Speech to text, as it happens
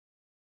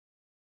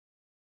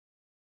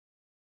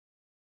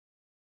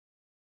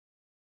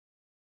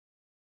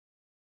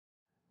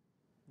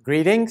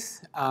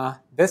Greetings.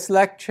 This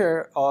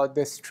lecture, or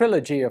this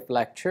trilogy of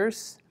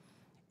lectures,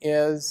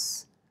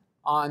 is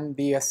on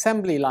the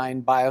assembly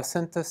line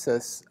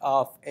biosynthesis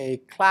of a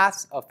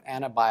class of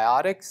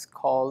antibiotics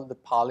called the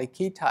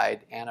polyketide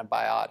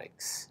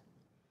antibiotics.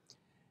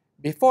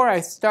 Before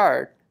I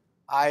start,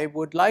 I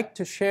would like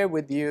to share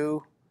with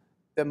you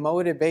the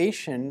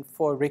motivation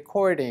for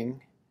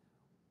recording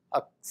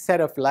a set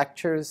of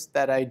lectures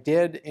that I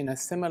did in a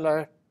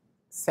similar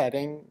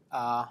setting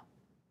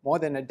more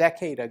than a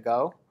decade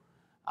ago.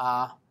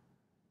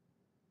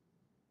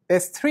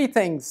 There's three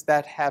things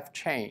that have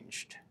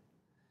changed.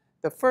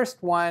 The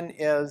first one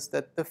is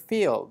that the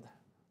field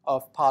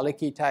of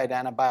polyketide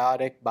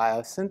antibiotic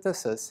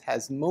biosynthesis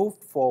has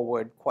moved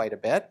forward quite a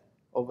bit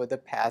over the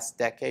past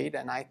decade,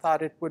 and I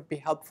thought it would be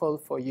helpful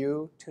for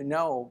you to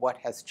know what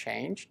has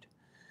changed.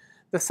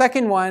 The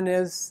second one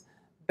is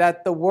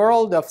that the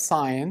world of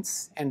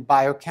science, and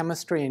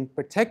biochemistry in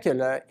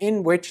particular,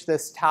 in which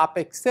this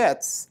topic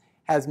sits,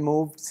 has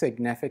moved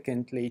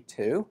significantly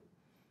too.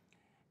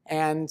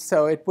 And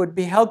so it would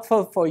be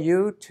helpful for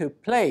you to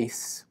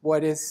place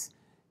what is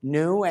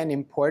new and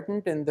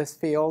important in this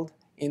field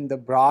in the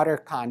broader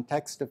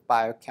context of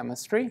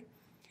biochemistry.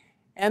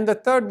 And the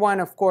third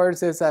one, of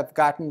course, is I've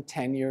gotten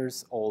 10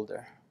 years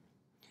older.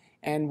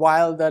 And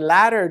while the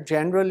latter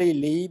generally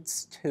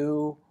leads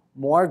to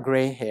more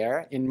gray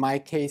hair, in my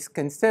case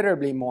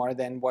considerably more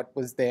than what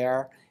was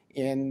there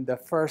in the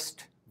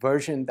first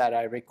version that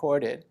I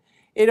recorded,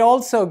 it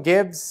also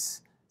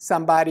gives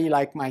somebody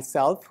like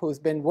myself who's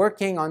been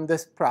working on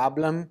this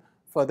problem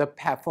for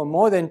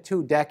more than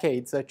 2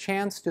 decades a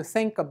chance to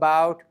think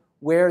about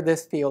where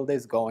this field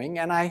is going.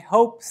 And I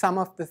hope some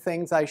of the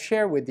things I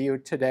share with you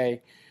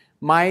today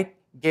might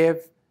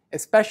give,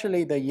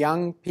 especially the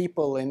young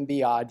people in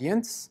the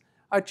audience,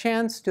 a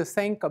chance to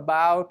think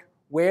about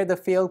where the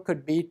field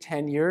could be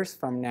 10 years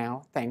from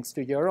now, thanks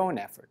to your own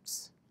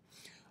efforts.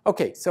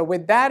 Okay, so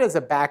with that as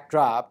a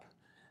backdrop,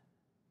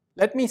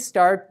 let me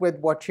start with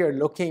what you're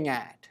looking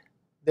at,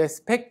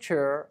 this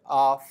picture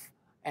of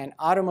an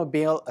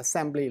automobile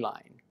assembly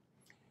line.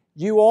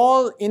 You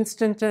all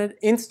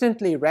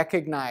instantly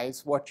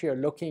recognize what you're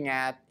looking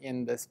at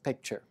in this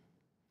picture.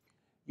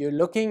 You're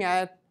looking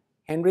at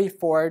Henry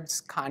Ford's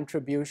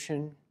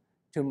contribution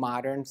to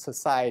modern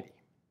society.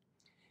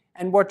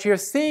 And what you're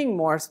seeing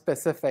more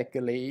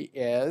specifically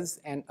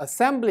is an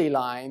assembly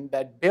line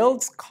that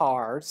builds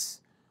cars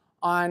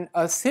on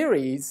a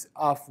series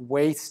of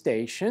weigh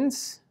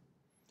stations,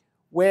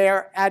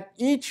 where at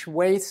each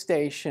weigh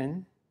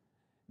station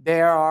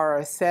there are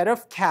a set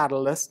of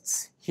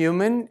catalysts,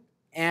 human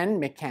and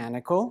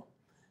mechanical,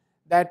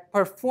 that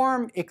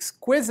perform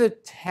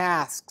exquisite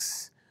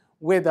tasks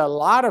with a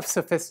lot of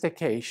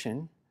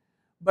sophistication,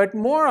 but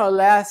more or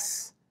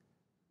less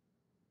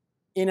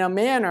in a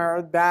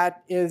manner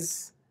that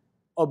is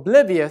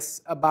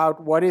oblivious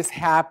about what is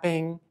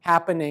happening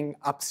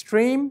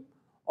upstream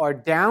or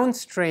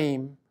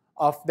downstream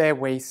of their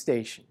weigh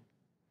station.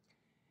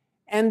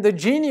 And the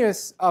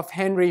genius of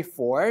Henry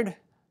Ford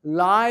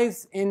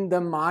lies in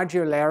the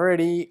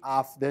modularity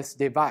of this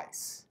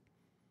device.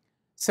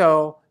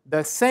 So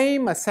the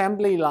same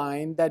assembly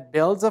line that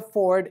builds a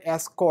Ford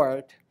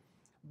Escort,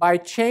 by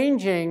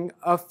changing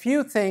a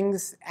few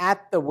things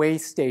at the weigh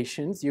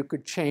stations, you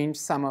could change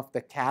some of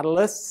the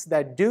catalysts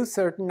that do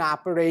certain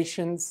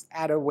operations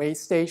at a weigh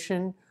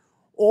station,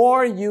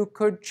 or you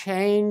could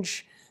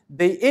change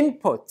the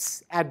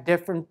inputs at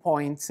different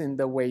points in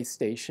the weigh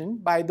station.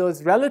 By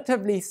those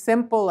relatively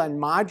simple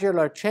and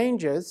modular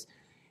changes,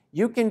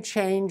 you can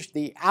change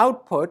the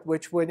output,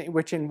 which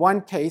in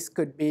one case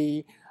could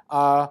be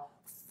a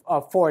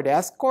Ford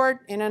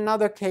Escort, in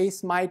another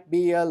case might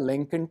be a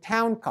Lincoln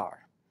Town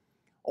Car,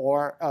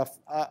 or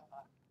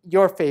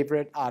your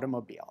favorite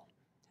automobile.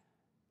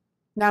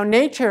 Now,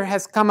 nature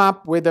has come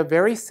up with a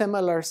very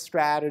similar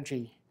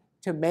strategy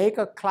to make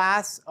a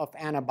class of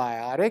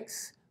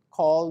antibiotics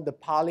called the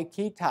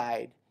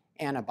polyketide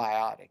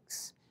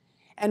antibiotics.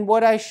 And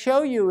what I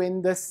show you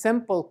in this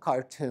simple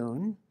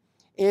cartoon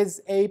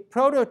is a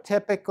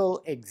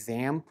prototypical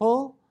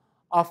example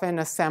of an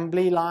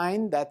assembly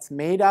line that's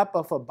made up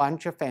of a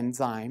bunch of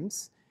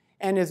enzymes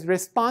and is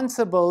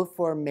responsible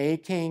for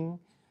making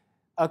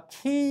a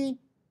key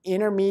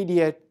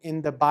intermediate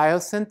in the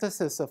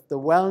biosynthesis of the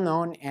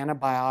well-known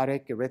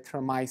antibiotic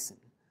erythromycin.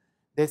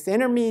 This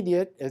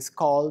intermediate is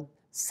called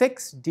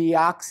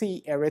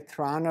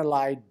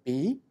 6-deoxyerythronolide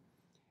B,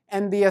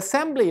 and the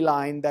assembly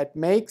line that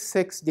makes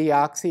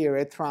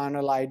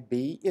 6-deoxyerythronolide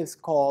B is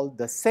called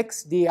the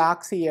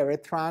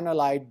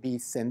 6-deoxyerythronolide B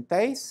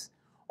synthase,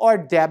 or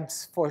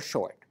DEBS for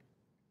short.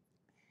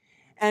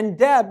 And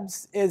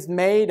DEBS is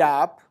made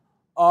up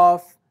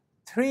of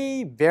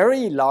 3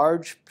 very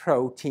large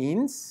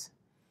proteins.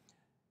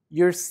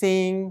 You're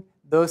seeing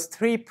those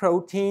 3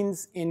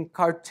 proteins in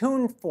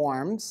cartoon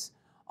forms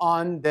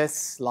on this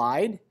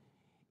slide.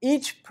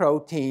 Each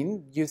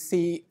protein, you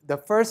see the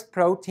first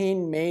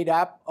protein made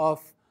up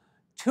of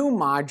 2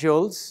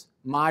 modules,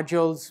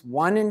 modules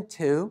 1 and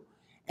 2,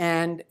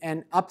 and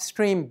an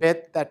upstream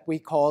bit that we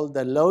call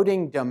the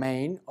loading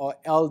domain, or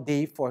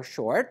LD for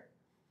short.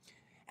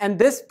 And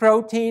this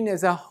protein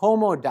is a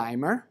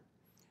homodimer.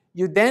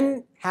 You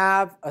then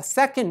have a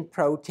second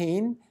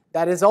protein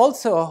that is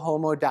also a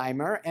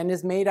homodimer and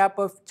is made up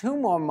of 2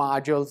 more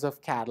modules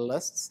of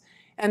catalysts,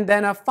 and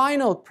then a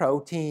final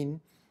protein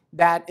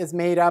that is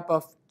made up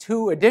of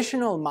 2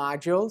 additional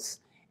modules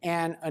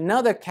and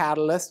another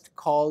catalyst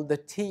called the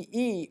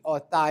TE,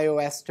 or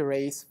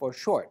thioesterase for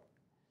short.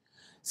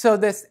 So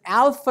this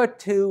alpha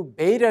 2,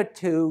 beta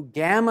 2,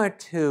 gamma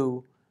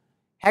 2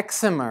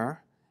 hexamer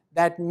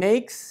that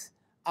makes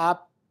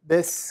up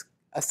this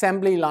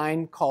assembly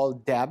line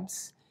called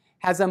DEBS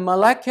has a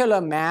molecular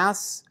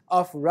mass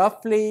of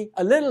roughly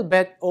a little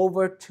bit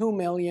over 2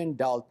 million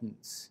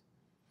Daltons.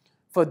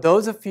 For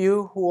those of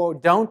you who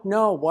don't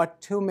know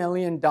what 2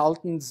 million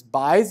Daltons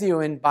buys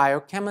you in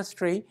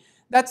biochemistry,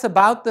 that's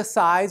about the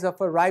size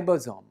of a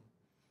ribosome.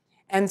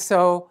 And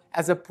so,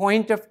 as a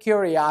point of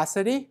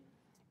curiosity,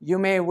 you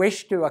may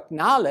wish to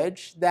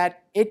acknowledge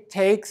that it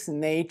takes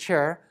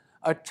nature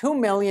a 2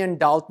 million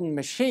Dalton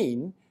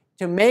machine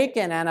to make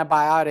an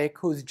antibiotic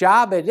whose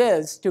job it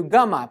is to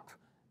gum up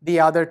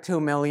the other 2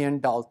 million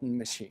Dalton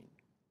machine.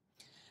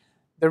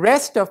 The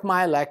rest of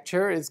my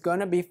lecture is going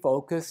to be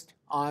focused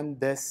on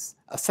this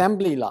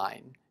assembly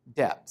line,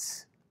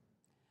 DEBS.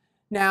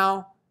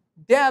 Now,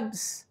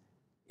 DEBS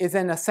is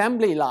an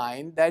assembly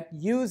line that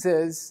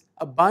uses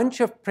a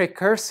bunch of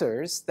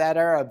precursors that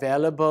are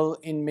available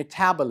in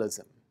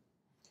metabolism.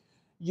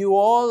 You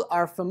all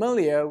are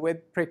familiar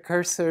with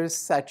precursors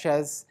such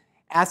as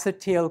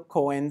acetyl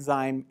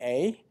coenzyme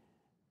A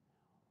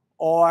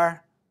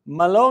or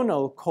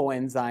malonyl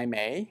coenzyme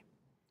A.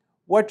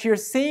 What you're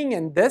seeing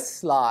in this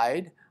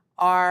slide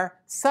are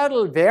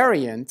subtle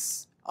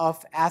variants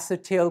of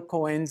acetyl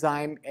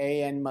coenzyme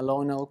A and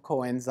malonyl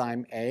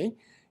coenzyme A.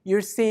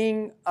 You're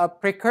seeing a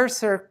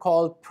precursor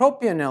called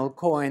propionyl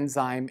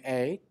coenzyme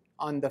A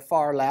on the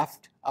far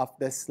left of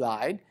this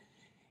slide.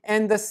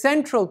 And the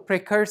central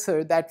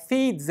precursor that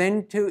feeds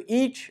into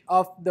each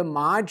of the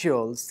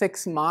modules,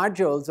 6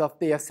 modules of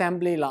the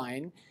assembly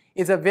line,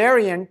 is a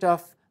variant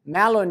of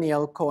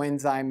malonyl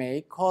coenzyme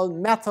A called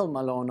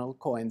methylmalonyl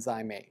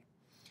coenzyme A.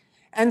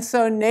 And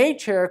so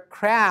nature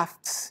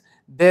crafts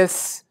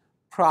this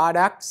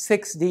product,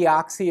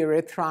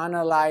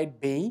 6-deoxyerythronolide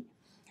B,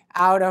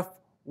 out of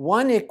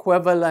 1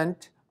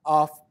 equivalent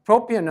of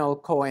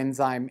propionyl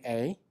coenzyme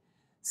A,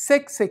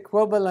 6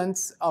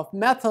 equivalents of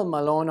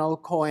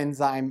methylmalonyl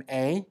coenzyme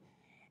A,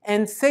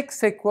 and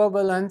 6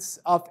 equivalents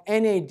of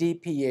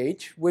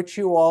NADPH, which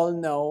you all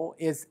know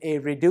is a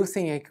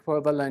reducing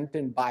equivalent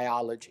in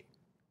biology.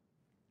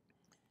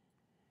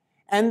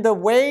 And the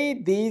way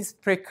these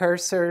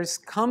precursors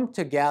come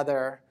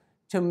together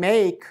to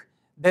make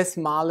this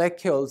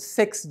molecule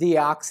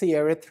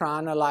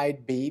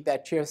 6-deoxyerythronolide B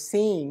that you're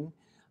seeing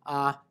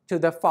to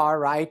the far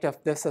right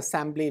of this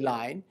assembly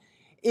line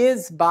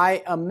is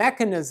by a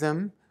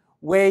mechanism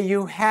where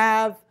you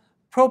have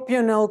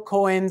propionyl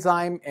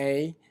coenzyme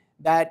A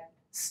that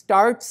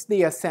starts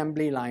the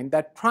assembly line,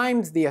 that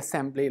primes the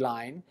assembly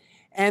line,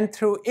 and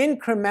through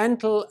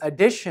incremental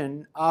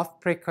addition of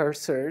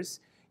precursors,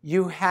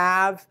 you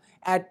have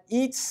at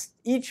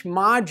each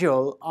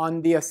module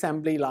on the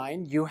assembly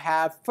line, you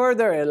have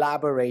further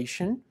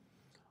elaboration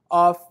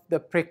of the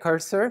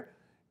precursor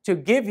to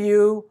give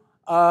you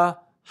a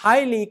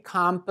highly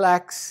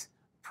complex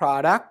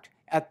product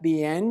at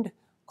the end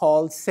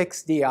called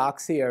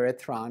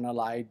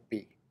 6-deoxyerythronolide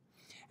B.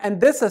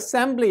 And this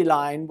assembly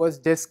line was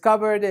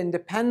discovered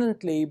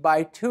independently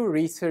by 2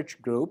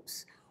 research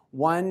groups,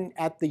 one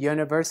at the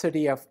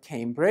University of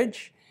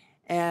Cambridge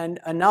and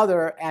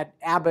another at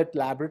Abbott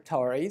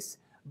Laboratories,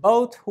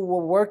 both who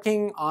were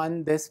working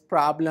on this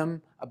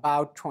problem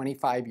about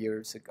 25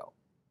 years ago.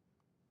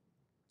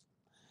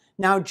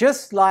 Now,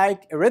 just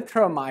like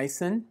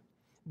erythromycin,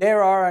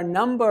 there are a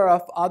number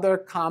of other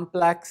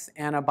complex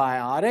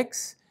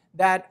antibiotics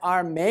that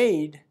are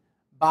made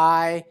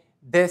by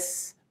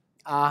this,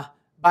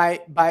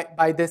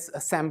 this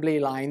assembly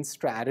line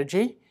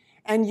strategy.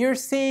 And you're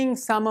seeing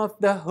some of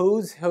the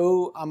who's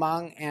who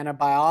among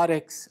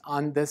antibiotics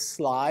on this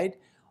slide,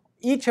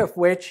 each of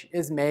which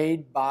is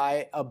made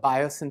by a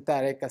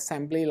biosynthetic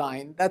assembly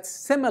line that's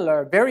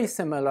similar, very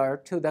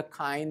similar to the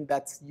kind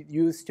that's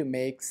used to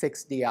make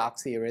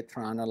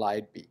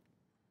 6-deoxyerythronolide B.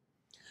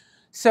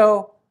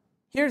 So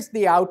here's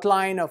the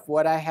outline of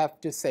what I have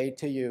to say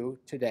to you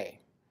today.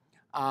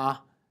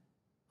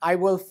 I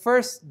will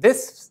first,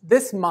 this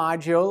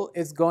module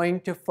is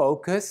going to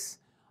focus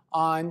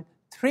on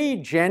 3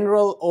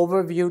 general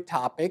overview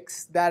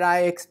topics that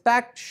I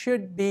expect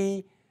should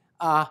be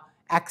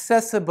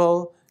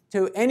accessible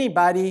to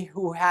anybody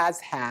who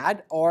has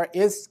had or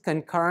is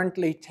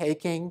concurrently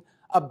taking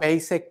a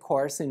basic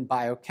course in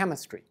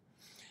biochemistry.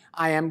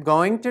 I am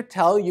going to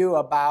tell you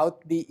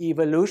about the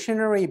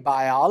evolutionary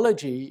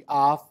biology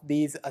of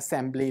these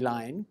assembly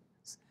lines.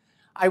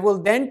 I will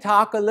then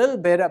talk a little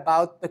bit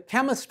about the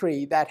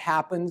chemistry that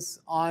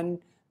happens on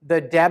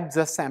the DEBS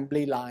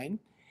assembly line.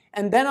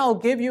 And then I'll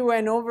give you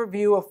an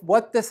overview of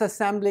what this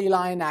assembly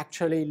line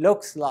actually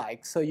looks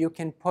like so you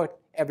can put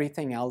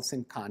everything else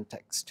in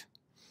context.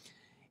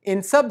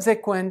 In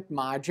subsequent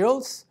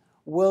modules,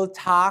 we'll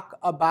talk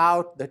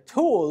about the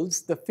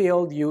tools the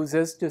field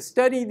uses to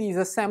study these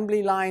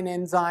assembly line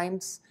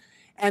enzymes,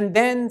 and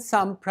then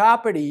some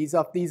properties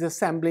of these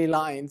assembly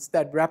lines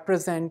that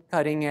represent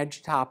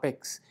cutting-edge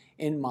topics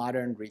in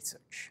modern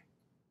research.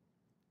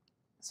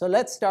 So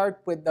let's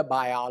start with the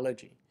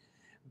biology.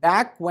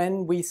 Back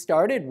when we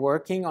started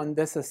working on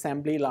this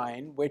assembly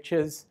line, which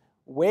is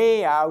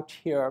way out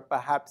here,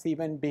 perhaps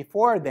even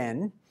before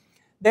then,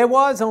 there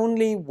was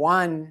only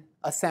one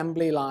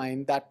assembly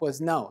line that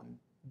was known,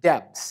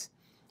 DEBS.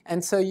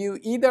 And so you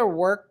either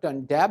worked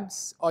on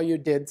DEBS or you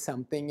did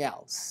something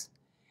else.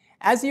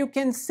 As you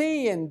can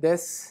see in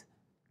this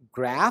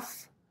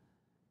graph,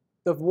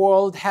 the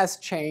world has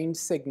changed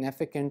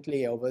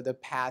significantly over the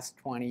past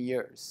 20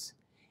 years.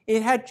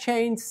 It had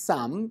changed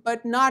some,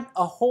 but not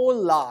a whole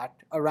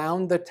lot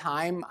around the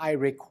time I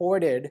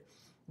recorded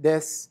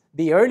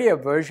the earlier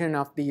version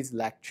of these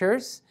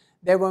lectures.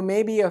 There were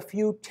maybe a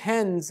few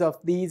tens of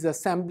these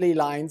assembly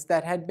lines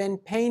that had been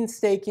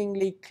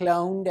painstakingly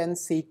cloned and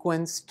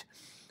sequenced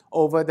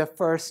over the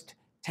first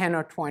 10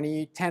 or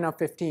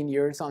 15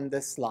 years on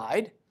this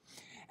slide.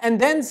 And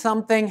then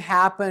something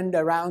happened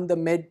around the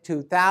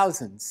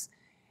mid-2000s.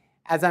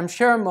 As I'm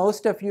sure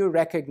most of you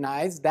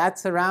recognize,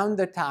 that's around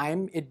the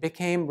time it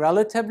became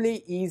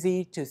relatively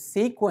easy to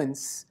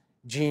sequence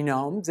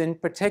genomes, in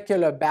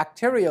particular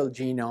bacterial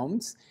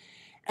genomes.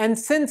 And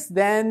since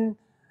then,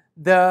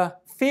 the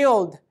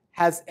field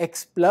has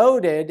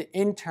exploded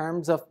in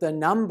terms of the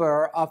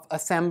number of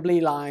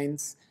assembly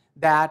lines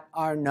that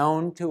are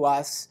known to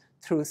us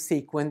through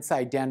sequence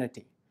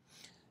identity.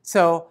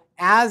 So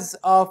as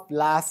of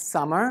last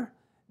summer,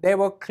 there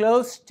were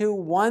close to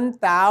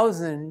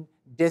 1,000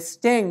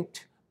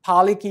 distinct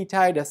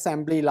polyketide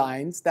assembly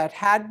lines that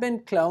had been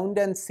cloned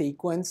and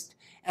sequenced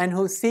and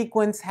whose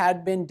sequence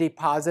had been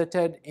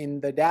deposited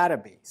in the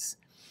database.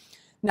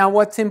 Now,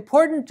 what's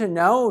important to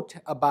note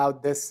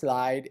about this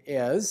slide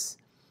is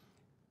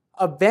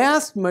a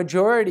vast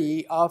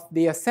majority of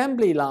the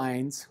assembly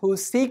lines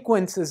whose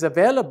sequence is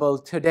available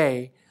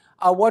today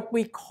are what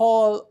we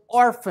call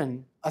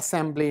orphan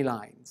assembly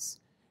lines.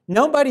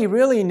 Nobody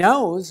really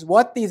knows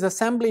what these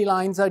assembly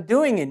lines are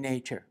doing in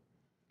nature.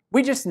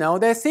 We just know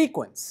their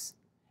sequence.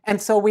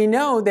 And so we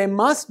know they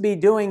must be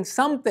doing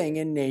something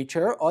in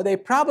nature, or they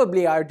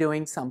probably are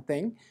doing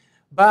something,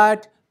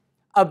 but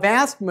a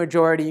vast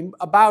majority,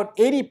 about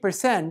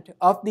 80%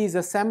 of these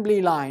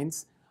assembly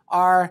lines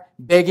are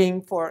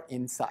begging for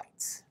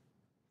insights.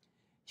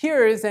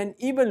 Here is an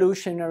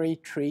evolutionary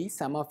tree,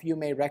 some of you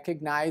may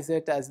recognize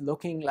it as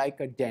looking like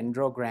a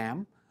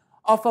dendrogram,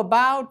 of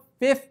about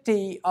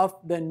 50 of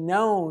the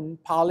known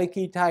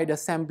polyketide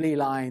assembly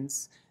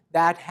lines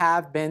that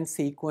have been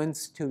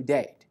sequenced to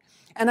date.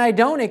 And I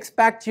don't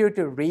expect you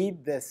to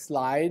read this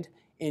slide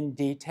in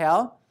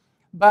detail,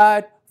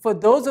 but for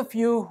those of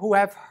you who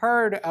have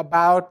heard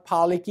about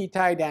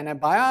polyketide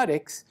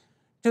antibiotics,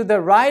 to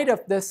the right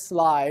of this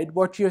slide,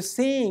 what you're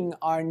seeing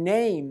are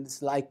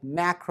names like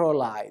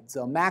macrolides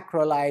or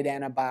macrolide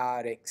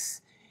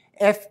antibiotics,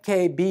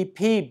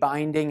 FKBP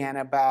binding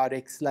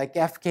antibiotics like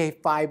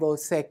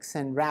FK506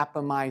 and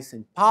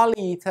rapamycin,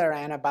 polyether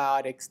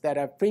antibiotics that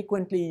are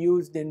frequently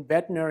used in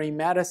veterinary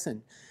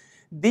medicine.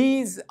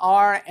 These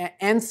are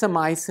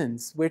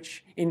enzymicins,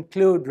 which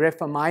include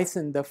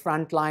rifamycin, the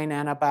frontline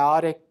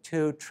antibiotic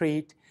to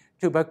treat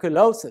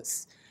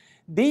tuberculosis.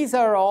 These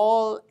are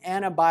all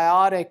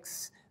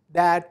antibiotics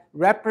that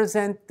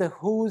represent the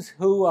who's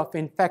who of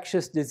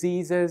infectious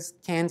diseases,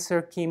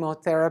 cancer,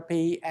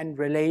 chemotherapy, and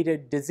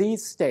related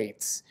disease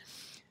states.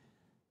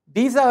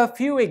 These are a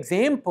few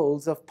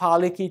examples of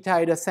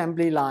polyketide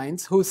assembly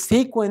lines whose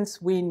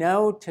sequence we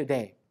know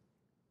today.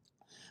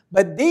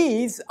 But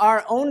these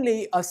are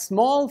only a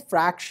small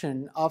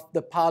fraction of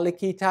the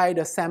polyketide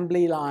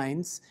assembly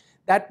lines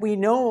that we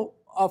know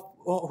of,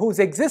 whose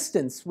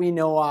existence we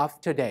know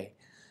of today.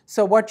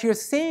 So what you're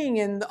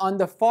seeing on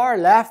the far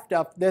left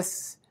of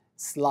this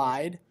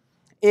slide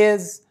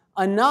is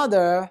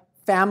another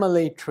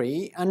family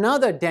tree,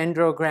 another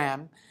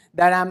dendrogram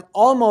that I'm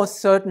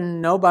almost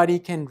certain nobody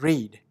can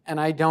read, and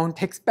I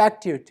don't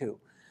expect you to.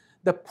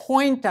 The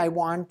point I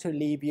want to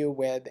leave you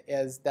with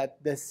is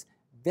that this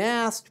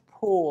vast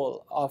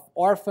pool of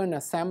orphan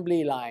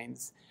assembly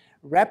lines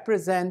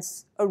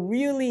represents a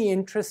really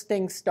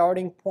interesting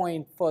starting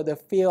point for a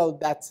field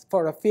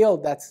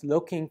that's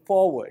looking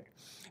forward,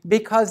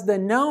 because the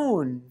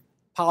known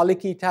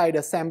polyketide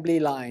assembly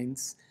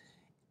lines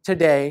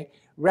today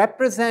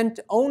represent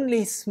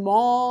only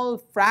small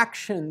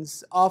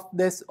fractions of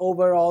this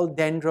overall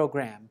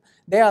dendrogram.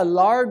 There are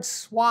large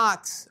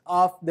swaths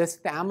of this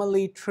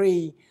family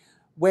tree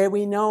where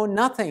we know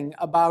nothing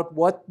about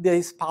what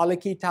these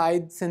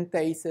polyketide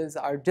synthases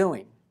are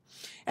doing.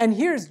 And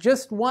here's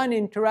just one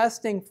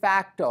interesting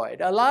factoid.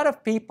 A lot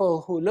of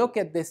people who look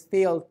at this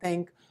field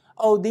think,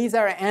 oh, these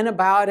are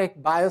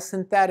antibiotic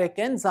biosynthetic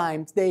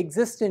enzymes. They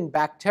exist in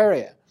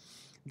bacteria.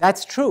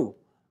 That's true.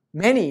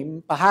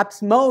 many,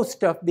 perhaps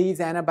most of these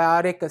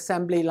antibiotic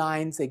assembly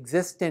lines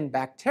exist in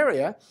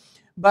bacteria,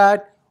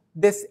 but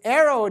this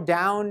arrow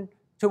down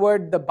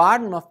toward the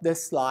bottom of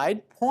this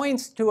slide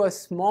points to a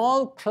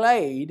small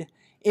clade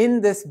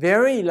in this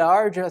very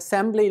large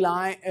assembly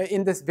line,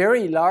 in this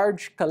very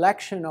large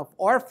collection of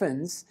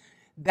orphans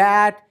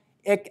that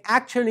it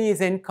actually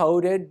is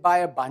encoded by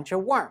a bunch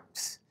of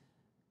worms.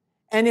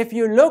 And if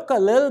you look a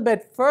little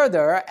bit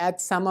further at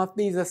some of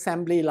these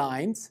assembly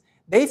lines,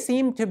 they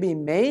seem to be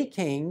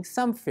making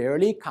some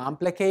fairly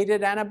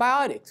complicated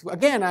antibiotics.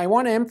 Again, I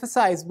want to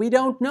emphasize we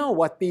don't know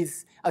what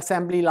these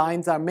assembly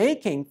lines are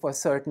making for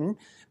certain,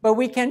 but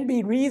we can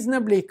be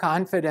reasonably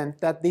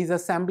confident that these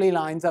assembly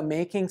lines are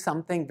making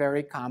something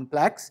very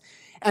complex,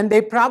 and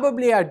they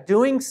probably are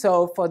doing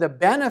so for the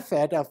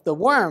benefit of the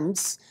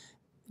worms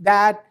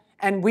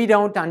and we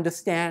don't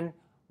understand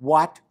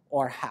what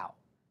or how.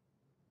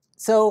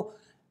 So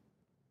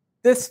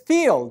this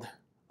field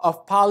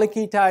of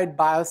polyketide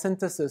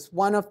biosynthesis,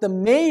 one of the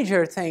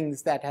major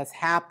things that has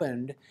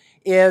happened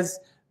is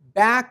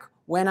back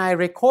when I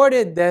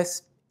recorded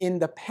this in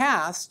the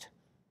past,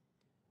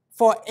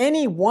 for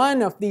any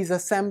one of these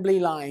assembly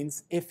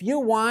lines, if you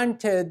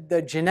wanted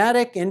the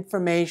genetic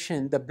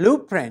information, the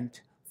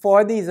blueprint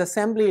for these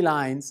assembly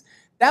lines,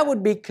 that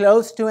would be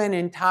close to an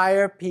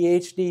entire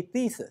PhD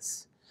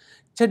thesis.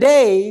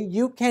 Today,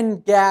 you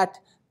can get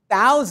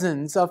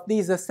thousands of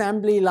these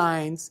assembly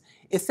lines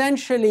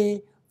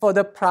essentially for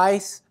the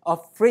price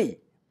of free.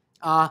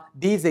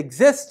 These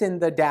exist in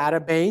the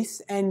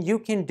database, and you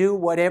can do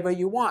whatever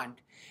you want.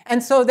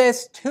 And so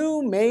there's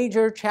two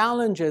major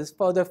challenges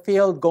for the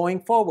field going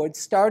forward,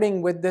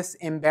 starting with this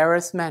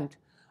embarrassment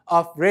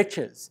of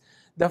riches.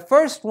 The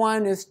first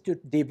one is to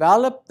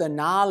develop the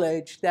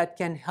knowledge that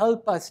can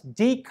help us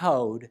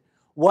decode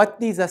what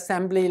these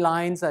assembly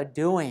lines are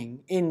doing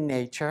in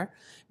nature,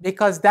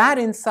 because that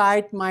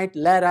insight might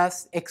let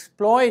us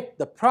exploit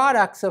the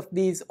products of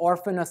these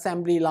orphan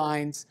assembly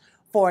lines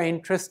for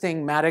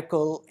interesting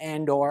medical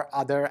and/or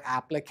other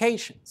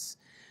applications.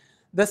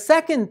 The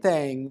second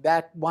thing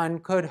that one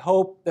could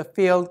hope the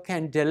field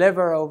can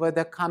deliver over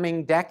the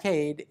coming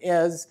decade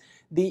is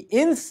the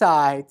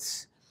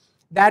insights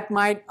that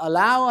might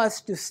allow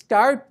us to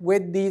start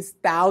with these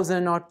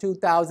 1,000 or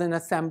 2,000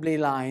 assembly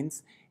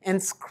lines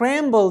and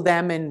scramble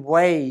them in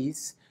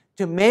ways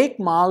to make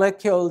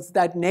molecules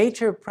that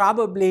nature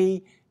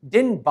probably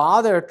didn't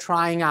bother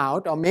trying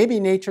out, or maybe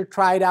nature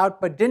tried out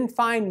but didn't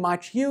find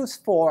much use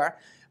for,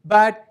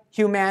 but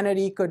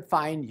humanity could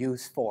find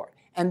use for.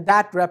 And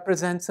that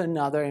represents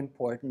another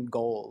important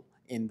goal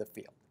in the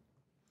field.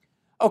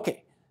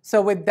 Okay,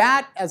 so with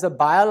that as a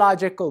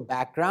biological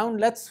background,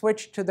 let's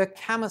switch to the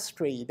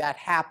chemistry that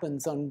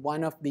happens on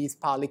one of these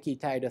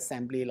polyketide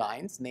assembly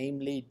lines,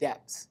 namely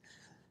DEBS.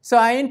 So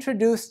I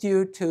introduced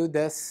you to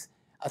this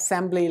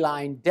assembly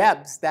line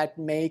DEBS that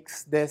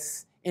makes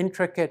this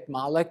intricate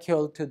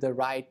molecule to the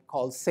right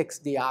called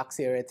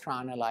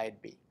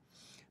 6-deoxyerythronolide B.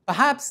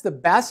 Perhaps the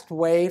best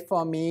way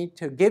for me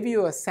to give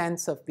you a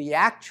sense of the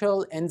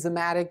actual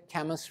enzymatic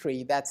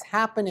chemistry that's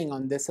happening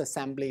on this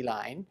assembly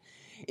line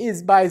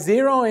is by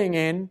zeroing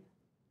in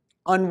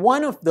on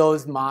one of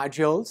those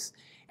modules,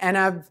 and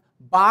I've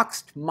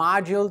boxed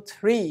module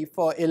 3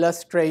 for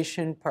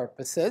illustration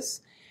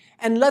purposes.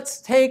 And let's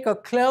take a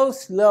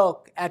close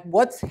look at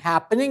what's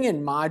happening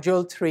in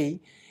module 3,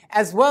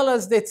 as well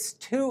as its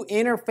two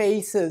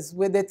interfaces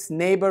with its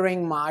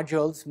neighboring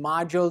modules,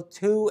 module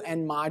 2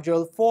 and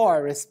module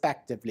 4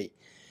 respectively.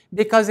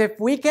 Because if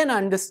we can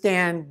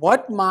understand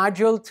what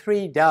module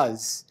 3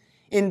 does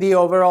in the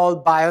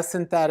overall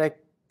biosynthetic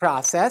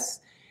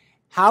process,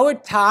 how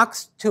it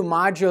talks to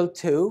module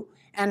 2,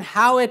 and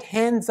how it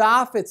hands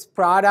off its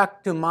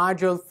product to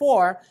module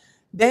 4,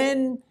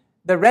 then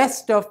the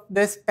rest of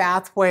this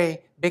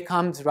pathway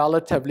becomes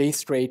relatively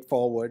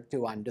straightforward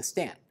to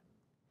understand.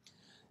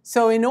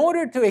 So in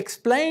order to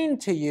explain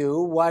to you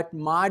what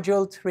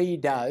module 3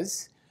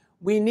 does,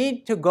 we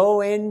need to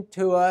go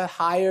into a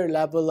higher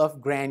level of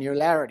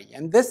granularity.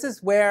 And this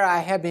is where I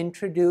have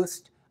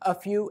introduced a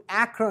few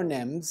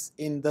acronyms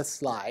in the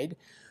slide.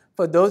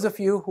 For those of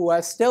you who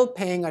are still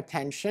paying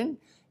attention,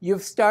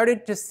 you've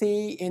started to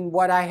see in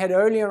what I had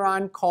earlier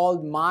on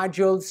called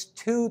modules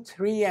 2,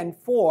 3, and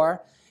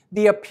 4,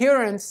 the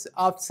appearance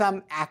of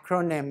some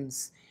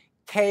acronyms: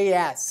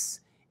 KS,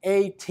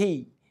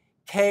 AT,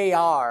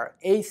 KR,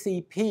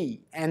 ACP,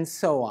 and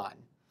so on.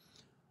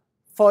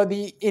 For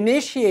the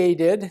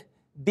initiated,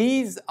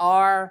 these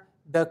are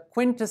the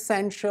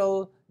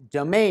quintessential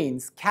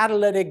domains,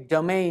 catalytic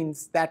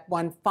domains that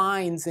one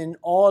finds in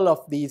all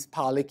of these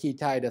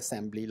polyketide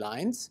assembly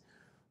lines.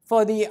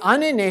 For the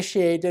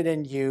uninitiated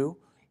and you,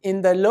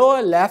 in the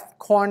lower left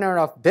corner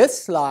of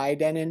this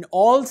slide and in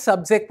all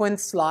subsequent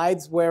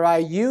slides where I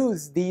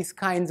use these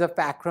kinds of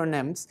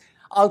acronyms,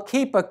 I'll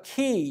keep a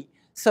key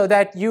so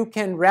that you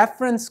can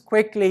reference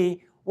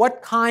quickly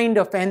what kind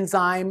of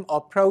enzyme or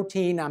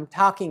protein I'm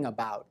talking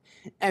about.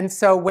 And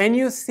so when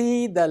you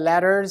see the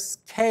letters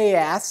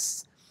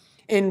KS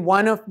in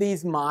one of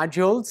these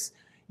modules,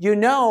 you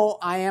know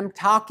I am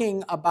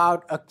talking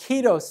about a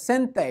keto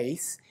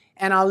synthase,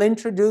 and I'll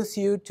introduce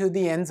you to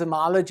the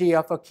enzymology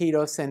of a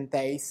keto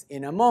synthase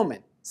in a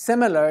moment.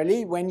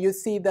 Similarly, when you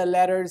see the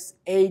letters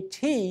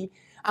AT,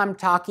 I'm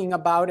talking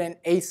about an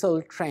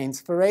acyl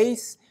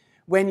transferase.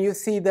 When you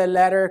see the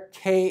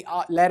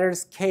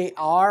letters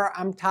KR,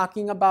 I'm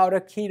talking about a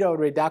keto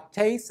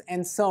reductase,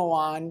 and so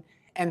on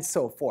and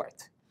so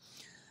forth.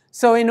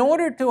 So in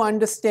order to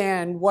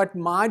understand what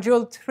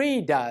module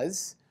 3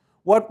 does,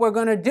 what we're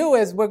going to do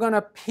is we're going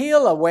to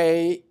peel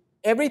away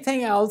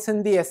everything else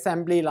in the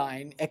assembly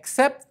line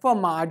except for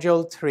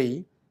module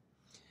 3.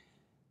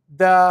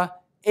 The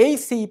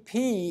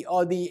ACP,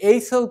 or the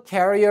acyl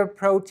carrier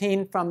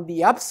protein from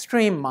the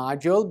upstream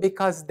module,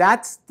 because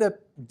that's the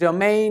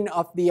domain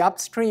of the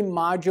upstream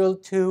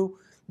module 2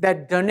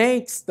 that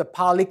donates the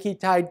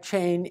polyketide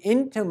chain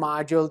into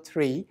module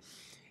 3,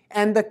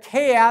 and the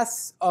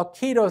KS, or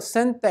keto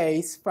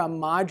synthase, from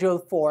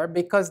module 4,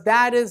 because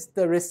that is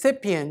the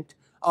recipient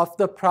of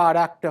the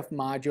product of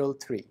module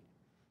 3.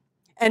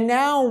 And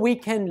now we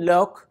can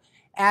look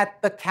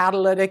at the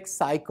catalytic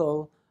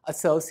cycle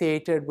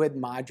associated with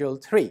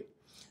module 3.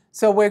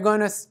 So we're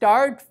going to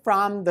start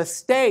from the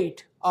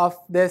state of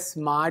this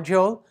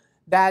module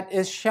that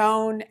is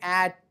shown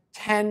at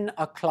 10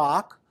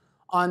 o'clock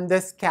on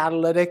this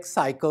catalytic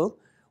cycle,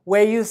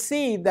 where you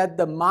see that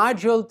the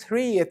module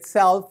 3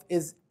 itself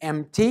is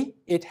empty.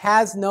 It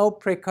has no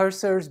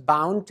precursors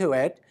bound to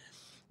it.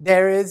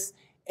 There is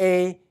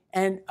a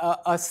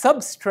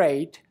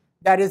substrate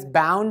that is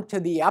bound to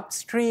the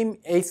upstream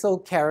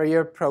acyl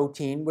carrier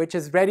protein, which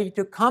is ready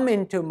to come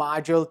into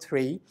module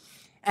 3.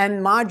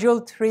 And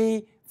module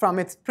 3, from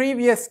its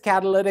previous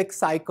catalytic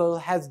cycle,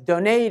 has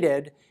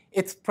donated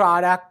its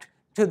product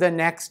to the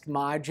next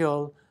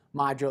module,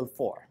 module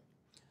 4.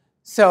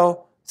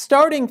 So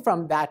starting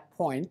from that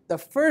point, the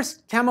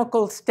first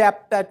chemical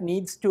step that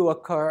needs to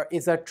occur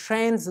is a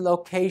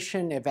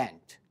translocation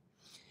event.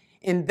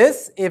 In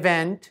this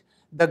event,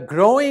 the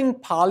growing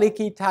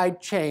polyketide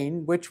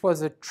chain, which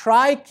was a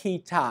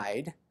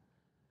triketide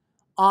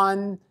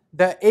on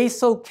the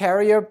acyl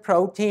carrier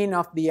protein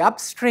of the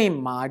upstream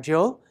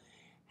module,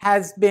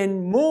 has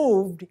been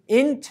moved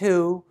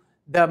into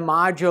the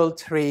module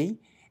 3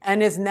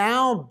 and is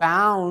now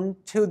bound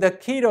to the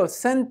keto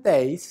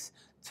synthase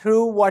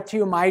through what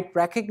you might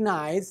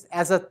recognize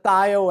as a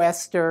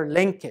thioester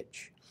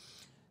linkage.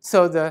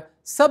 So the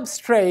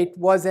substrate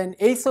was an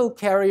acyl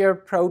carrier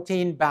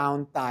protein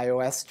bound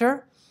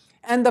thioester,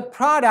 and the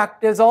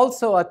product is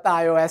also a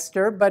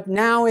thioester, but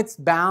now it's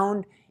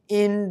bound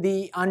in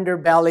the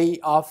underbelly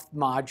of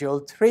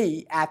module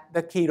 3 at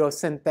the keto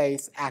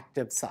synthase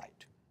active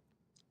site.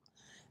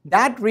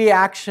 That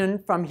reaction,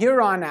 from here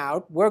on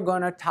out, we're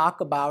going to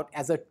talk about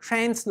as a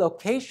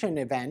translocation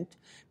event,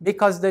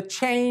 because the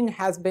chain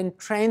has been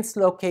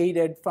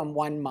translocated from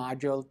one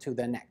module to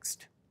the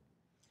next.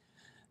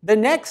 The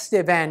next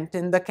event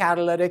in the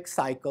catalytic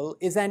cycle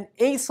is an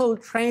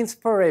acyl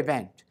transfer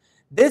event.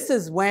 This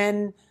is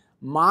when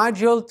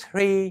module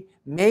 3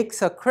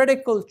 makes a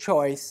critical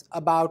choice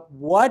about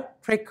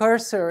what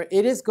precursor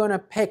it is going to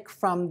pick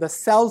from the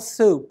cell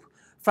soup,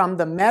 from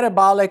the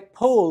metabolic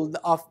pool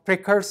of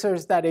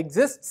precursors that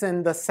exists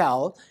in the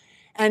cell,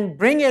 and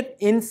bring it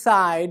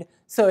inside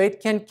so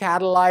it can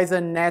catalyze a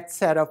net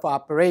set of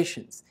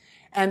operations.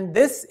 And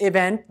this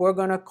event we're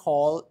going to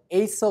call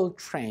acyl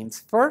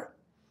transfer.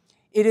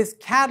 It is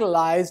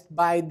catalyzed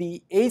by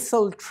the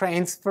acyl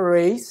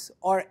transferase,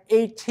 or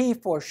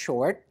AT for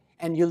short,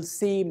 and you'll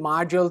see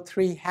module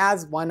 3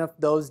 has one of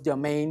those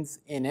domains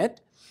in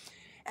it.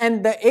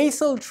 And the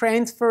acyl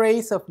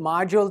transferase of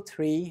module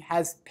 3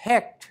 has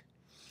picked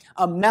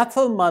a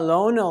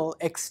methylmalonyl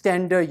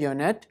extender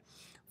unit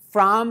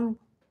from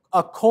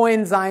a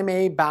coenzyme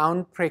A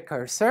bound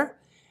precursor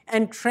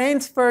and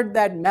transferred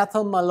that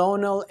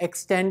methylmalonyl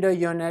extender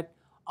unit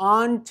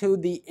onto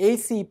the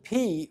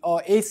ACP,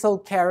 or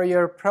acyl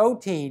carrier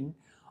protein,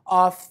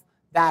 of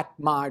that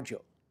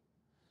module.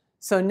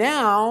 So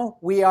now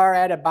we are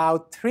at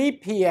about 3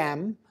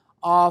 p.m.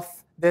 of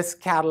this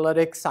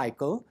catalytic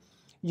cycle.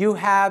 You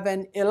have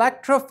an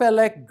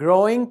electrophilic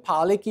growing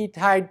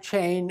polyketide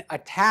chain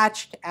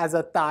attached as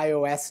a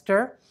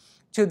thioester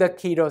to the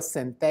keto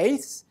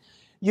synthase.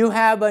 You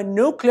have a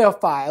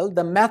nucleophile,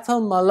 the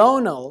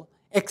methylmalonyl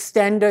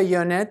extender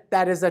unit,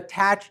 that is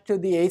attached to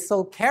the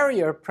acyl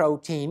carrier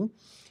protein.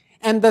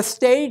 And the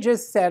stage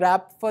is set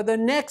up for the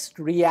next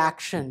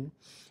reaction,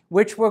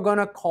 which we're going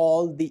to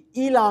call the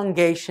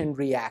elongation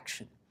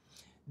reaction.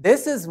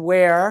 This is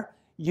where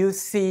you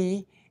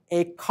see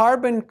a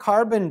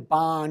carbon-carbon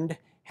bond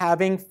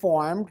having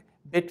formed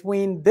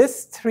between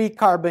this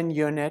 3-carbon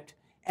unit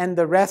and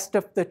the rest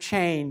of the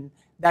chain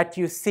that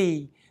you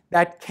see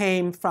that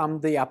came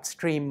from the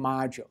upstream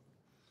module.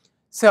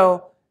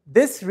 So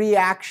this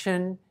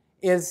reaction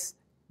is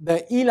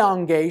the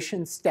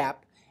elongation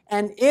step,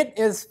 and it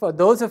is, for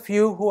those of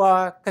you who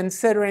are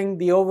considering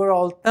the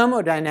overall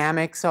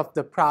thermodynamics of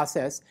the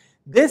process,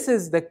 this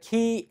is the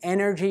key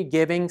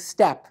energy-giving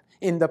step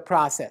in the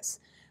process.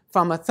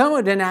 From a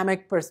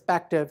thermodynamic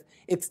perspective,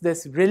 it's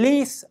this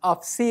release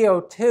of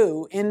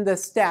CO2 in the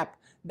step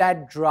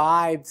that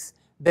drives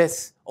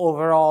this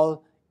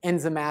overall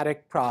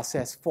enzymatic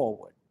process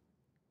forward.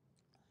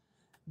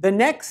 The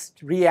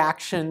next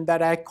reaction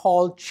that I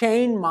call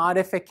chain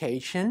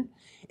modification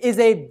is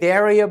a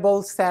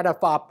variable set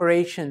of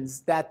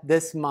operations that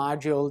this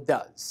module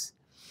does.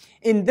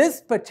 In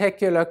this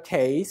particular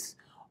case,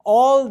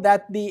 all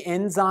that the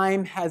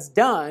enzyme has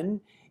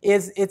done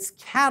is it's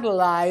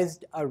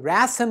catalyzed a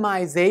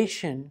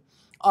racemization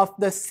of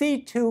the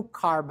C2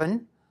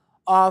 carbon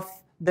of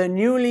the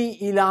newly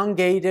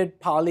elongated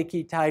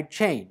polyketide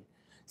chain.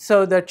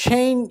 So the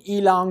chain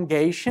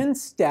elongation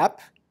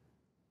step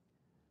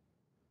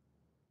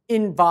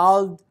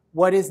involved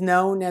what is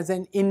known as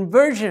an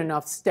inversion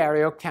of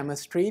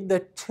stereochemistry.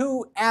 The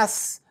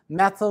 2s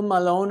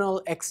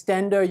methylmalonyl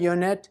extender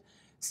unit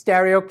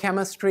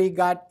stereochemistry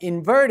got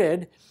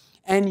inverted,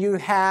 and you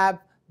have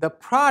the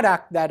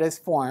product that is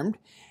formed.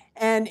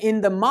 And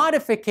in the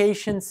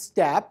modification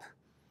step,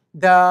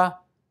 that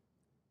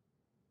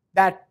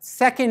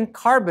second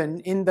carbon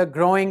in the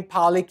growing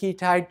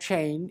polyketide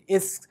chain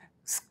is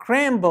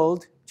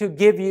scrambled to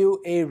give you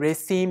a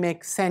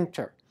racemic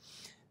center.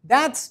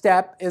 That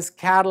step is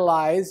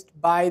catalyzed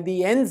by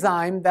the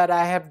enzyme that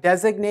I have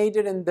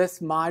designated in this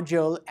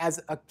module as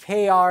a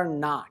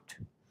Kr0.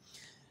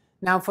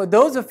 Now, for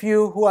those of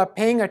you who are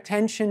paying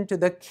attention to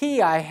the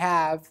key I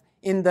have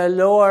in the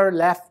lower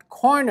left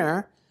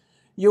corner,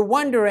 you're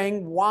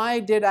wondering, why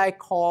did I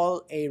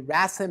call a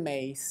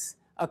racemase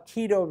a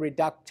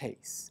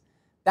ketoreductase?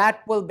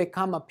 That will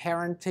become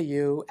apparent to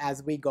you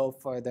as we go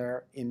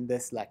further in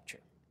this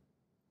lecture.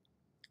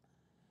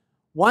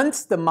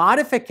 Once the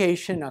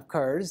modification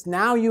occurs,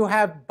 now you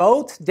have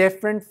both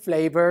different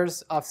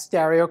flavors of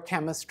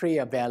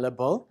stereochemistry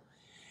available,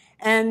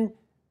 and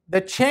the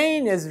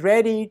chain is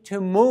ready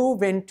to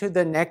move into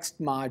the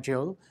next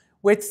module,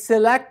 which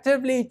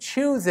selectively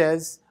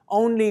chooses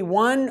only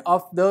one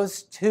of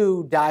those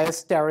two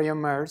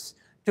diastereomers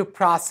to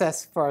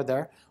process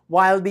further,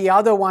 while the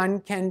other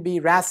one can be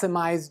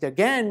racemized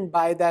again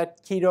by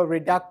that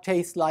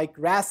ketoreductase-like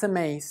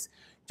racemase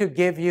to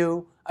give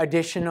you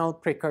additional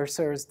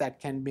precursors that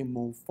can be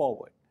moved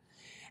forward.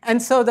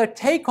 And so the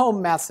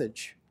take-home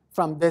message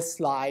from this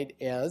slide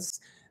is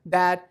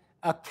that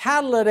a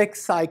catalytic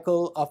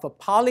cycle of a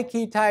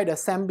polyketide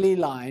assembly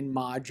line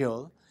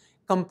module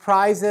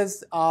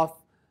comprises of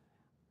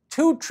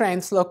two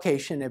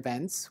translocation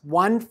events,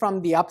 one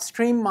from the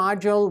upstream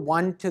module,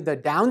 one to the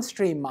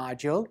downstream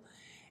module,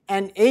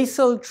 an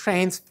acyl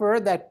transfer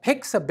that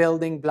picks a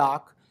building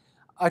block,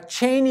 a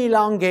chain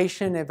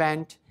elongation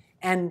event,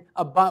 and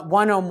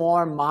one or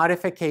more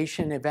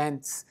modification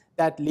events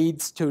that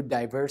leads to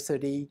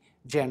diversity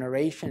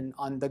generation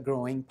on the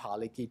growing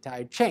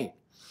polyketide chain.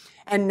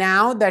 And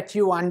now that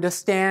you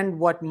understand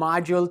what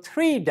Module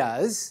 3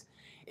 does,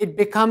 it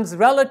becomes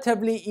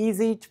relatively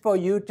easy for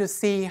you to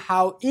see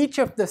how each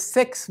of the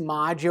 6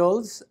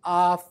 modules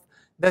of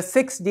the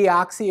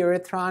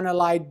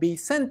 6-deoxyerythronolide B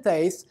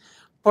synthase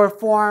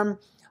perform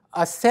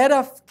a set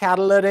of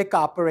catalytic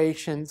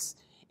operations,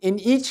 in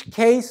each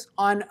case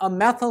on a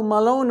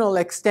methylmalonyl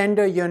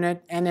extender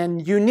unit and a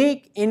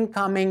unique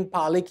incoming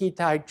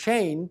polyketide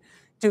chain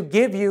to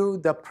give you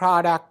the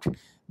product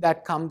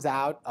that comes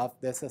out of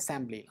this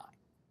assembly line.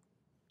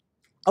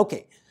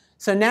 Okay,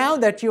 so now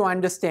that you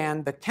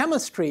understand the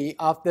chemistry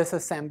of this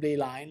assembly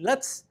line,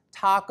 let's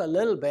talk a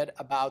little bit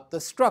about the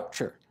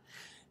structure.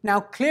 Now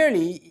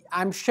clearly,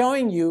 I'm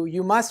showing you,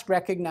 you must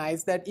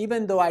recognize that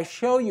even though I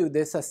show you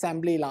this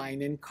assembly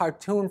line in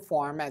cartoon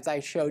form as I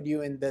showed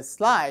you in this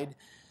slide,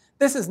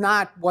 this is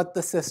not what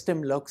the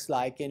system looks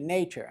like in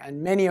nature.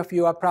 And many of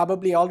you are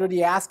probably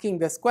already asking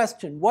this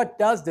question: what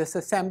does this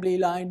assembly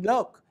line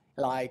look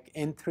like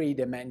in 3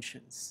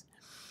 dimensions?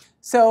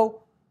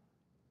 So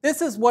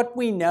this is what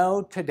we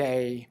know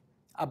today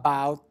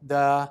about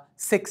the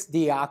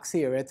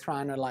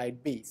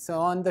 6-deoxyerythronolide B. So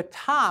on the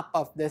top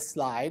of this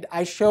slide,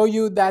 I show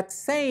you that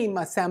same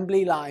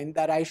assembly line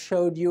that I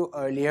showed you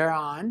earlier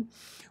on,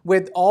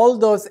 with all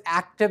those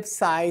active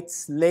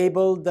sites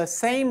labeled the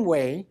same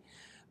way.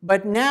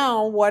 But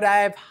now what I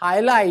have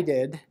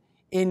highlighted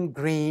in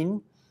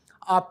green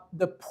are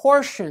the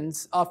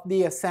portions of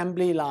the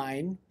assembly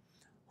line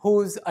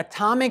whose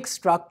atomic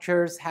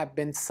structures have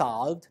been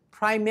solved,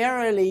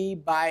 primarily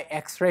by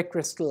X-ray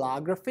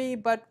crystallography,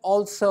 but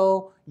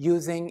also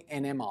using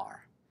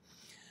NMR.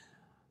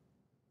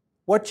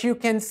 What you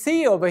can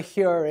see over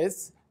here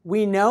is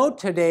we know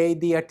today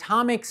the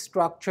atomic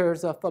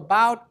structures of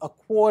about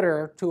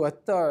 1/4 to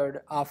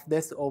 1/3 of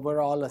this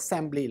overall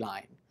assembly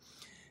line.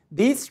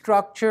 These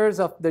structures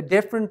of the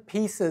different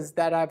pieces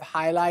that I've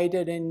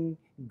highlighted in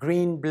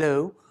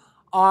green-blue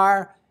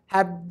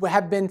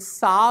have been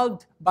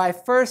solved by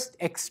first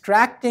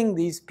extracting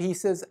these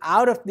pieces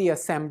out of the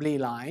assembly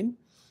line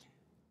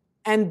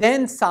and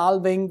then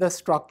solving the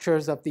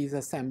structures of these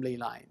assembly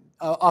line,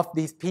 of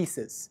these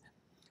pieces.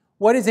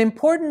 What is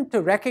important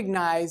to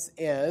recognize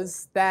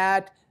is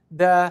that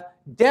the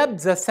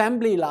DEBS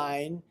assembly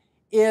line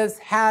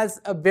has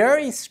a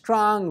very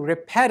strong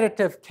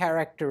repetitive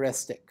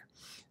characteristic.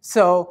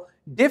 So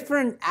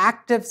different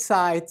active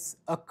sites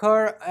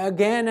occur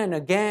again and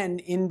again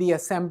in the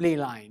assembly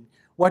line.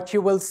 What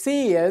you will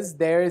see is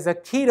there is a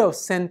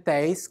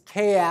ketosynthase,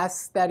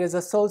 Ks, that is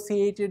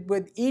associated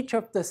with each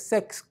of the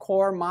 6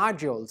 core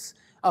modules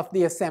of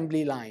the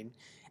assembly line,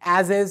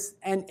 as is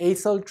an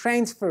acyl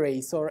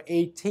transferase, or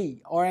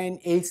AT, or an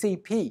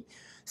ACP.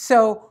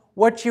 So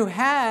what you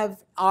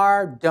have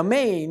are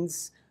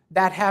domains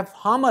that have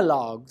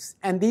homologs,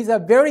 and these are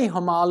very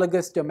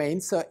homologous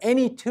domains. So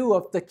any 2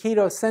 of the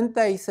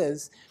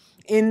ketosynthases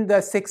in the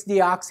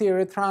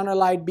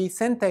 6-deoxyerythronolide B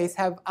synthase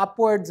have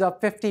upwards of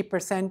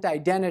 50%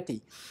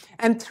 identity.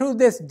 And through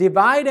this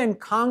divide and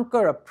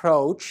conquer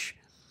approach,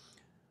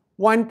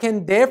 one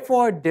can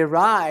therefore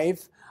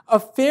derive a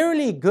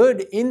fairly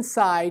good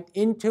insight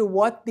into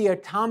what the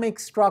atomic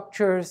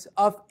structures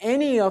of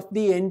any of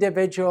the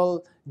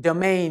individual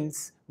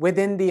domains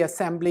within the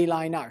assembly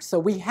line are. So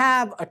we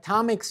have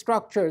atomic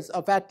structures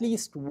of at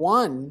least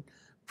 1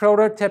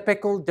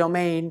 prototypical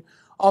domain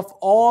of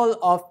all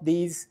of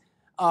these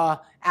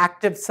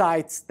active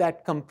sites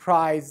that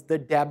comprise the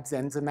DEBS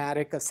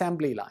enzymatic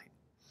assembly line.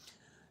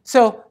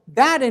 So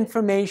that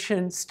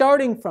information,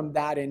 starting from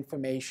that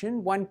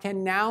information, one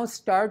can now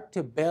start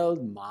to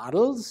build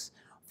models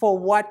for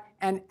what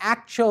an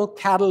actual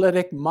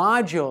catalytic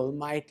module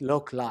might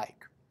look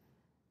like.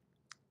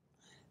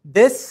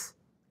 This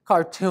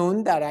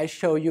cartoon that I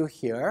show you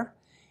here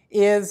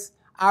is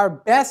our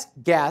best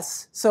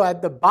guess. So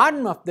at the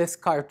bottom of this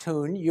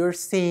cartoon, you're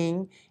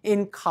seeing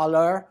in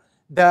color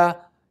the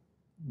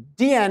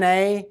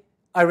DNA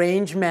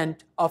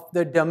arrangement of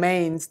the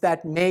domains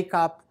that make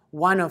up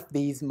one of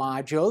these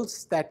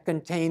modules that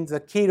contains a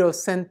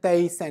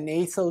ketosynthase, an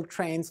acyl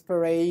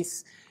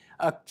transferase,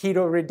 a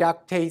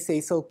ketoreductase,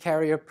 acyl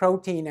carrier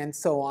protein, and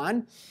so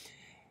on.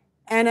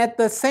 And at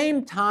the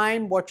same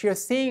time, what you're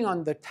seeing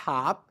on the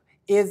top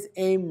is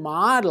a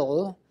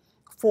model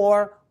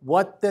for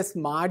what this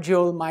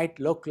module might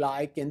look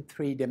like in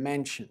 3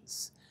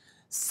 dimensions.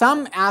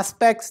 Some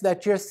aspects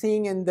that you're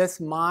seeing in this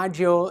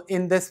module,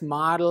 in this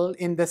model,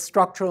 in this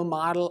structural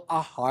model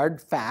are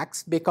hard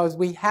facts because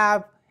we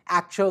have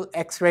actual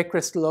X-ray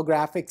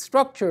crystallographic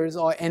structures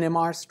or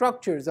NMR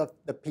structures of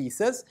the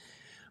pieces.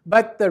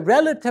 But the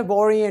relative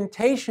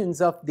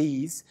orientations of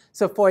these,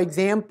 so for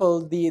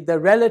example, the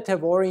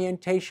relative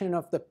orientation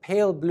of the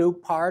pale blue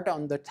part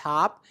on the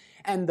top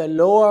and the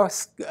lower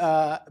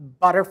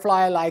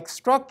butterfly-like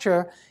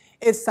structure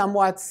is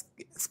somewhat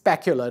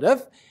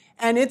speculative.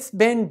 And it's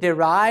been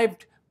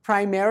derived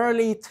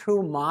primarily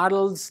through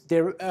models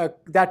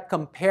that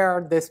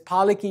compare this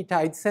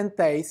polyketide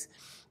synthase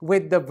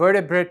with the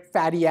vertebrate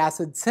fatty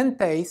acid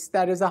synthase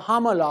that is a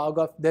homologue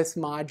of this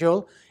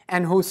module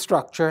and whose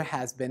structure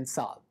has been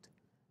solved.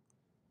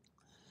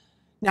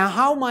 Now,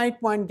 how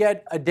might one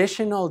get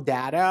additional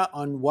data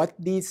on what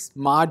these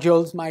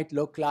modules might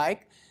look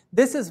like?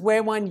 This is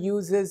where one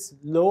uses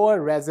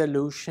lower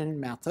resolution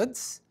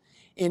methods.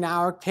 In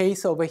our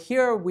case over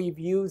here, we've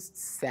used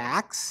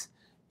SAX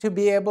to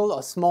be able,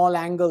 a small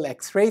angle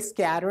X-ray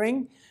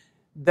scattering.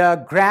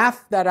 The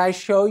graph that I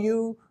show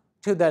you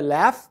to the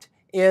left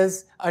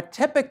is a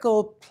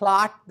typical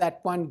plot that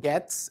one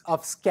gets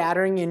of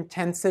scattering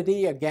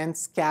intensity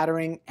against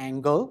scattering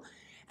angle.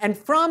 And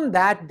from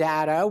that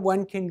data,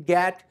 one can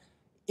get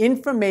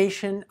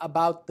information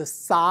about the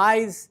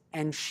size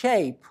and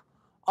shape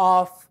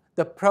of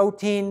the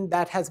protein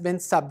that has been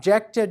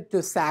subjected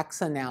to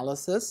SAX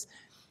analysis.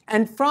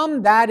 And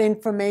from that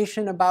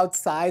information about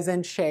size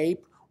and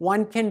shape,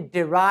 one can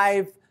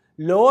derive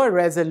lower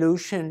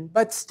resolution,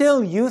 but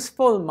still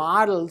useful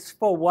models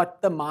for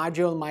what the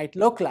module might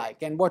look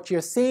like. And what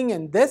you're seeing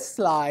in this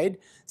slide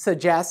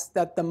suggests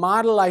that the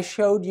model I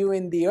showed you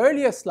in the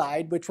earlier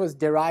slide, which was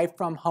derived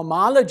from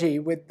homology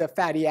with the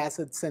fatty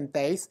acid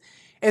synthase,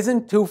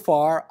 isn't too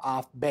far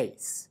off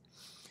base.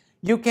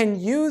 You can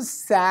use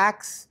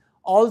SAX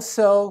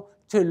also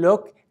to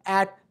look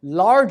at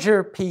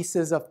larger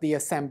pieces of the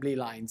assembly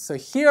line. So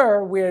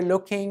here we're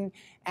looking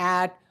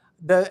at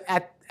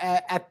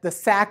the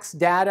SAX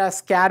data,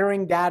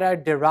 scattering data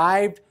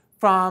derived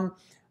from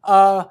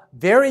a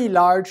very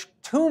large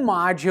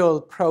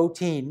 2-module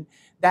protein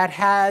that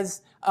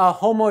has a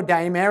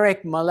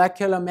homodimeric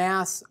molecular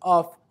mass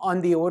of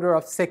on the order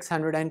of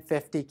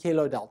 650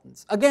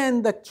 kilodaltons.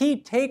 Again, the key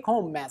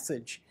take-home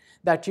message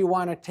that you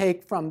want to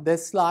take from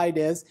this slide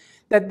is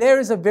that there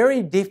is a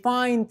very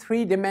defined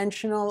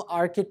 3-dimensional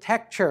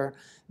architecture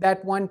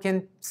that one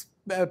can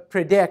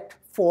predict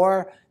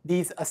for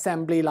these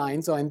assembly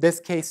lines, or in this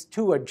case,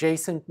 2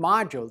 adjacent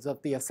modules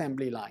of the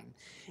assembly line.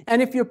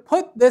 And if you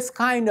put this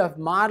kind of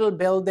model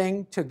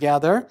building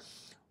together,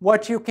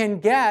 what you can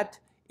get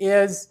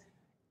is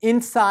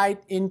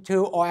insight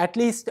into, or at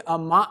least a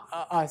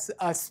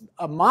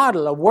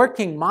model, a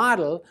working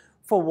model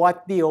for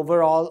what the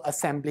overall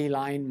assembly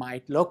line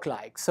might look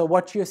like. So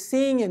what you're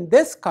seeing in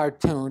this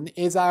cartoon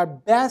is our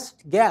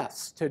best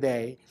guess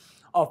today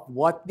of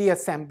what the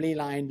assembly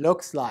line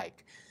looks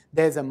like.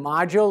 There's a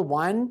module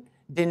 1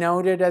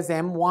 denoted as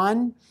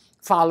M1,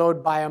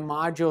 followed by a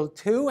module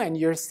 2, and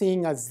you're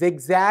seeing a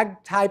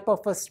zigzag type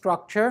of a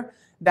structure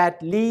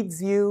that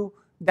gives you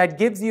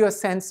a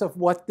sense of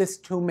what this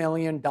 2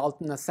 million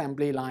Dalton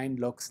assembly line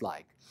looks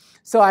like.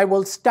 So I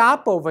will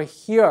stop over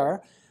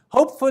here.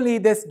 Hopefully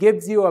this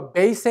gives you a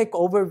basic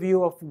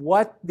overview of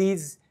what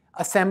these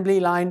assembly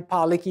line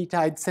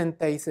polyketide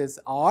synthases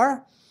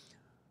are,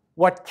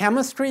 what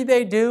chemistry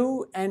they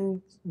do,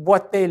 and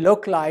what they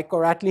look like,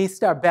 or at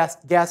least our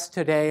best guess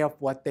today of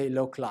what they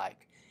look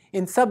like.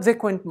 In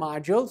subsequent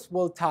modules,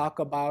 we'll talk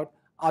about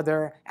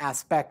other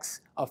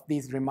aspects of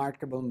these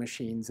remarkable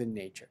machines in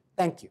nature.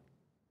 Thank you.